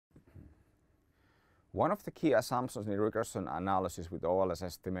One of the key assumptions in regression analysis with OLS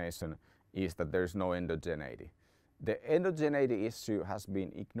estimation is that there is no endogeneity. The endogeneity issue has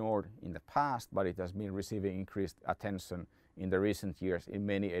been ignored in the past, but it has been receiving increased attention in the recent years in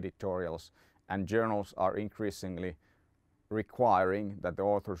many editorials, and journals are increasingly requiring that the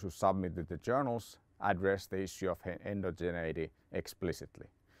authors who submitted the journals address the issue of endogeneity explicitly.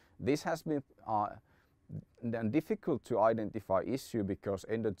 This has been difficult to identify issue because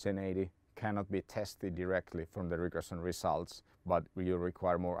endogeneity cannot be tested directly from the regression results, but will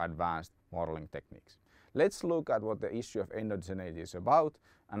require more advanced modeling techniques. Let's look at what the issue of endogeneity is about,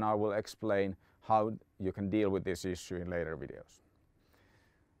 and I will explain how you can deal with this issue in later videos.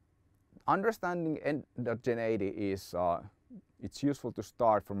 Understanding endogeneity is it's useful to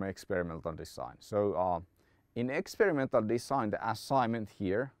start from experimental design. So in experimental design, the assignment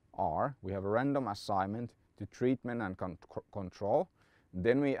here are, we have a random assignment to treatment and control.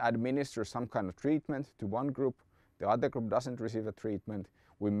 Then we administer some kind of treatment to one group, the other group doesn't receive a treatment.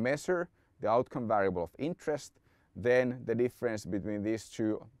 We measure the outcome variable of interest, then the difference between these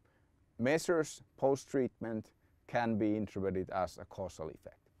two measures post-treatment can be interpreted as a causal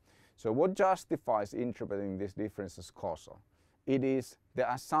effect. So what justifies interpreting this difference as causal? It is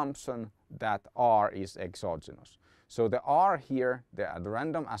the assumption that R is exogenous. So the R here, the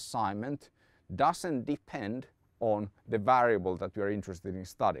random assignment, doesn't depend on the variable that we are interested in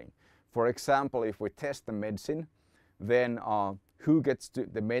studying. For example, if we test the medicine, then who gets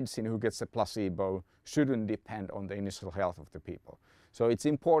the medicine, who gets a placebo, shouldn't depend on the initial health of the people. So it's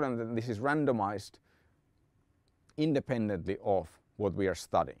important that this is randomized independently of what we are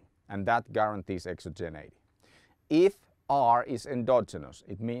studying, and that guarantees exogeneity. If R is endogenous,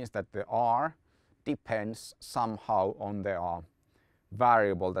 it means that the R depends somehow on the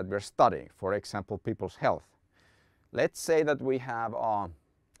variable that we're studying, for example, people's health. Let's say that we have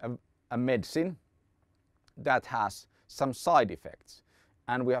a medicine that has some side effects,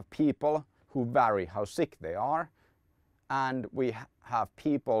 and we have people who vary how sick they are, and we have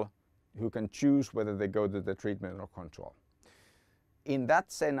people who can choose whether they go to the treatment or control. In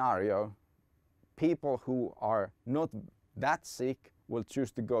that scenario, people who are not that sick will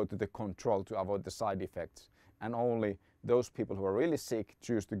choose to go to the control to avoid the side effects, and only those people who are really sick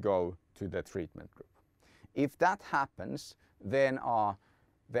choose to go to the treatment group. If that happens, then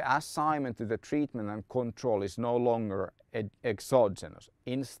the assignment to the treatment and control is no longer exogenous.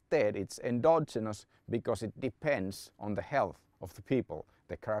 Instead, it's endogenous because it depends on the health of the people,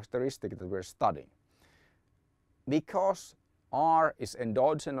 the characteristic that we're studying. Because R is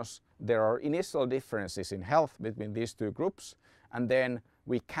endogenous, there are initial differences in health between these two groups, and then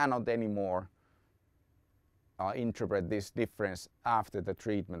we cannot anymore interpret this difference after the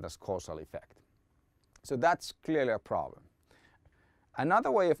treatment as causal effect. So that's clearly a problem. Another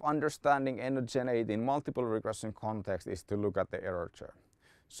way of understanding endogeneity in multiple regression contexts is to look at the error term.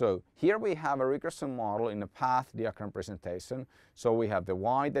 So here we have a regression model in a path diagram presentation. So we have the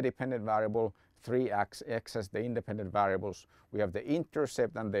y, the dependent variable, 3x, x as the independent variables. We have the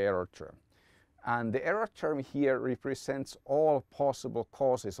intercept and the error term. And the error term here represents all possible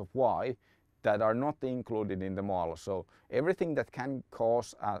causes of y that are not included in the model. So everything that can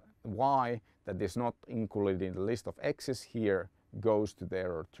cause a y that is not included in the list of x's here goes to the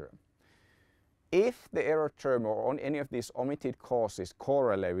error term. If the error term or on any of these omitted causes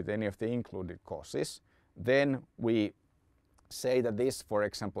correlate with any of the included causes, then we say that this, for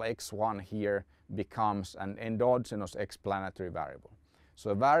example, x1 here becomes an endogenous explanatory variable.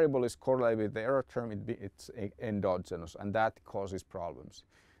 So a variable is correlated with the error term, it's endogenous, and that causes problems.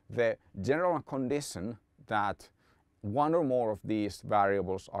 The general condition that one or more of these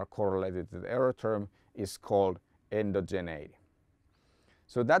variables are correlated to the error term is called endogeneity.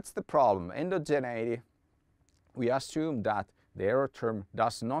 So that's the problem. Endogeneity, we assume that the error term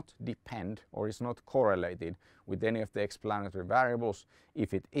does not depend or is not correlated with any of the explanatory variables.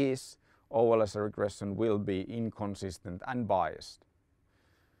 If it is, OLS regression will be inconsistent and biased.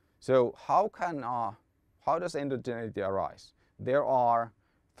 So how does endogeneity arise? There are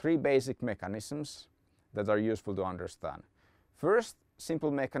three basic mechanisms that are useful to understand. First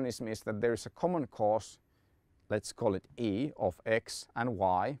simple mechanism is that there is a common cause, let's call it E, of x and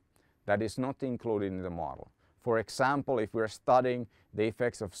y that is not included in the model. For example, if we're studying the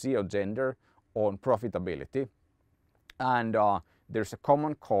effects of SEO gender on profitability, and there's a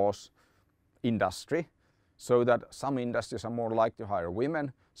common cause, industry, so that some industries are more likely to hire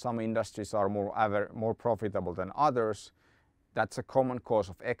women, some industries are more profitable than others. That's a common cause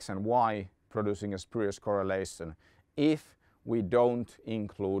of x and y producing a spurious correlation. If we don't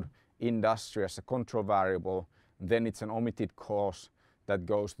include industry as a control variable, then it's an omitted cause that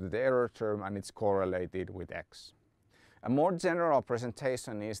goes to the error term and it's correlated with x. A more general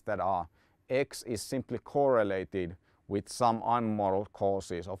presentation is that x is simply correlated with some unmodeled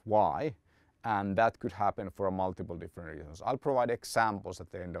causes of y, and that could happen for multiple different reasons. I'll provide examples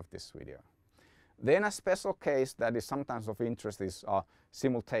at the end of this video. Then a special case that is sometimes of interest is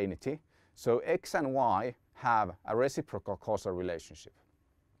simultaneity. So x and y have a reciprocal causal relationship.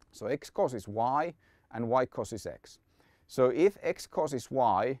 So x causes y and y causes x. So if x causes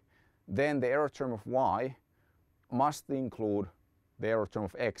y, then the error term of y must include the error term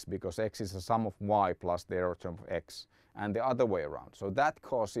of x, because x is the sum of y plus the error term of x, and the other way around. So that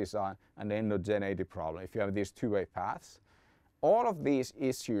causes an endogeneity problem if you have these two-way paths. All of these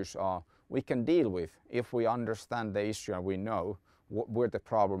issues we can deal with if we understand the issue and we know where the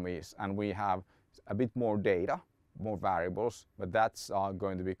problem is, and we have a bit more data, more variables, but that's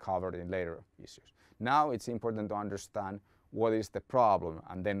going to be covered in later issues. Now it's important to understand what is the problem,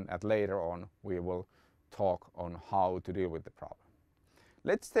 and then later on we will talk on how to deal with the problem.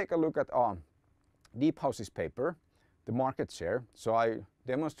 Let's take a look at Deephouse's paper, the market share. So I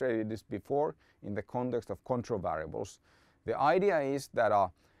demonstrated this before in the context of control variables. The idea is that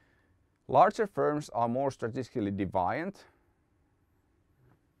larger firms are more statistically deviant.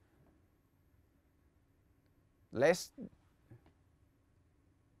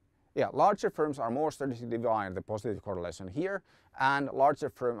 Larger firms are more statistically deviant, the positive correlation here, and larger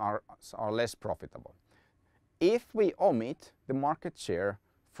firms are less profitable. If we omit the market share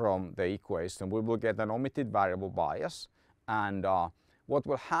from the equation, we will get an omitted variable bias, and what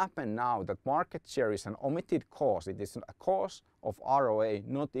will happen now that market share is an omitted cause. It is a cause of ROA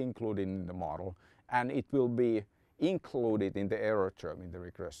not included in the model, and it will be included in the error term in the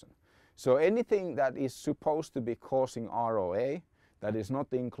regression. So anything that is supposed to be causing ROA that is not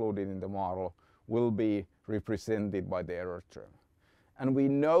included in the model will be represented by the error term. And we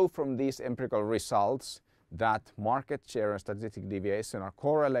know from these empirical results that market share and statistic deviation are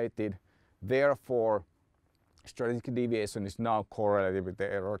correlated. Therefore, statistic deviation is now correlated with the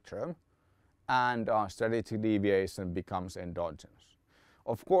error term, and statistic deviation becomes endogenous.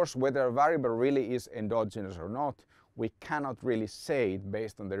 Of course, whether a variable really is endogenous or not, we cannot really say it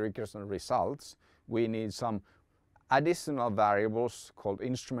based on the regression results. We need some additional variables called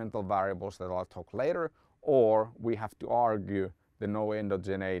instrumental variables that I'll talk later, or we have to argue the no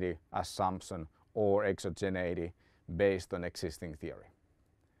endogeneity assumption or exogeneity based on existing theory.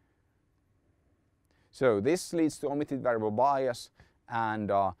 So this leads to omitted variable bias, and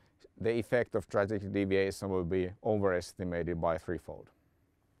the effect of statistic deviation will be overestimated by threefold.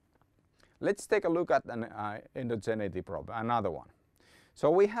 Let's take a look at an endogeneity problem, another one.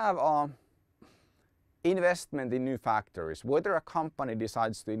 So we have investment in new factories, whether a company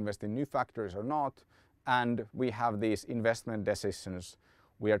decides to invest in new factories or not, and we have these investment decisions.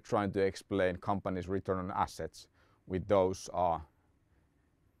 We are trying to explain companies' return on assets with those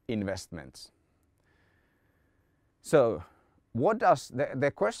investments. So what does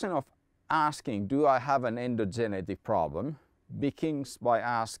the question of asking, do I have an endogeneity problem, begins by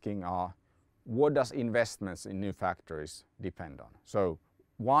asking what does investments in new factories depend on? So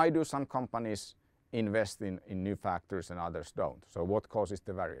why do some companies invest in new factories and others don't? So what causes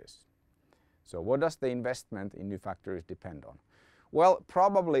the variation? So what does the investment in new factories depend on? Well,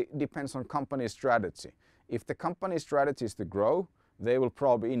 probably depends on company strategy. If the company's strategy is to grow, they will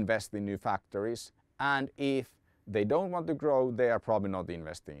probably invest in new factories, and if they don't want to grow, they are probably not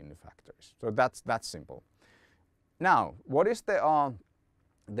investing in new factories. So that's simple. Now, what is the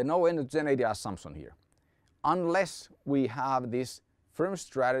no endogeneity assumption here? Unless we have this firm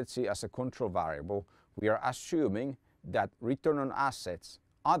strategy as a control variable, we are assuming that return on assets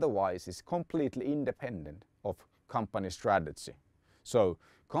otherwise is completely independent of company strategy. So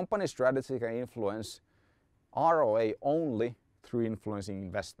company strategy can influence ROA only through influencing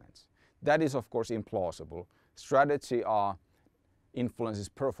investments. That is of course implausible. Strategy influences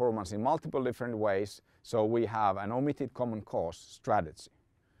performance in multiple different ways, so we have an omitted common cause strategy.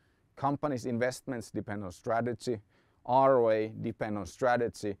 Companies' investments depend on strategy, ROA depend on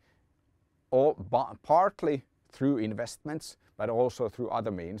strategy, partly through investments, but also through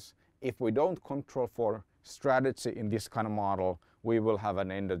other means. If we don't control for strategy in this kind of model, we will have an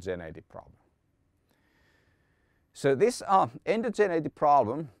endogeneity problem. So this endogeneity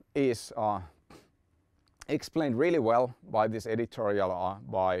problem is explained really well by this editorial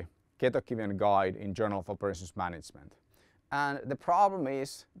by Ketokivi and Guide in Journal of Operations Management. And the problem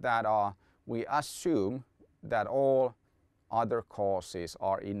is that we assume that all other causes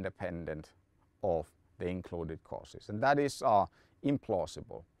are independent of the included causes, and that is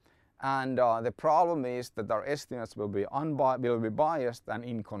implausible. And the problem is that our estimates will be biased and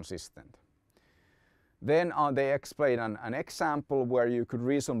inconsistent. Then they explain an example where you could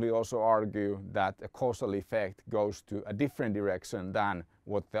reasonably also argue that a causal effect goes to a different direction than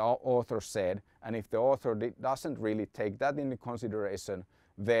what the author said, and if the author doesn't really take that into consideration,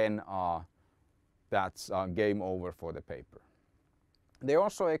 then that's game over for the paper. They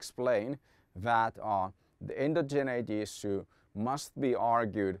also explain that the endogeneity issue must be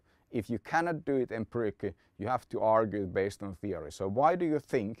argued. If you cannot do it empirically, you have to argue it based on theory. So why do you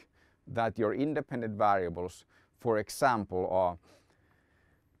think that your independent variables, for example, are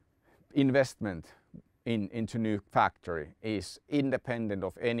investment into new factory is independent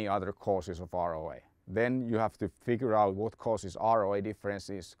of any other causes of ROA? Then you have to figure out what causes ROA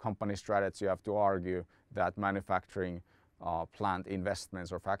differences. Company strategy, you have to argue that manufacturing plant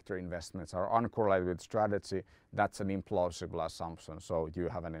investments or factory investments are uncorrelated with strategy. That's an implausible assumption, so you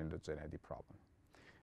have an endogeneity problem.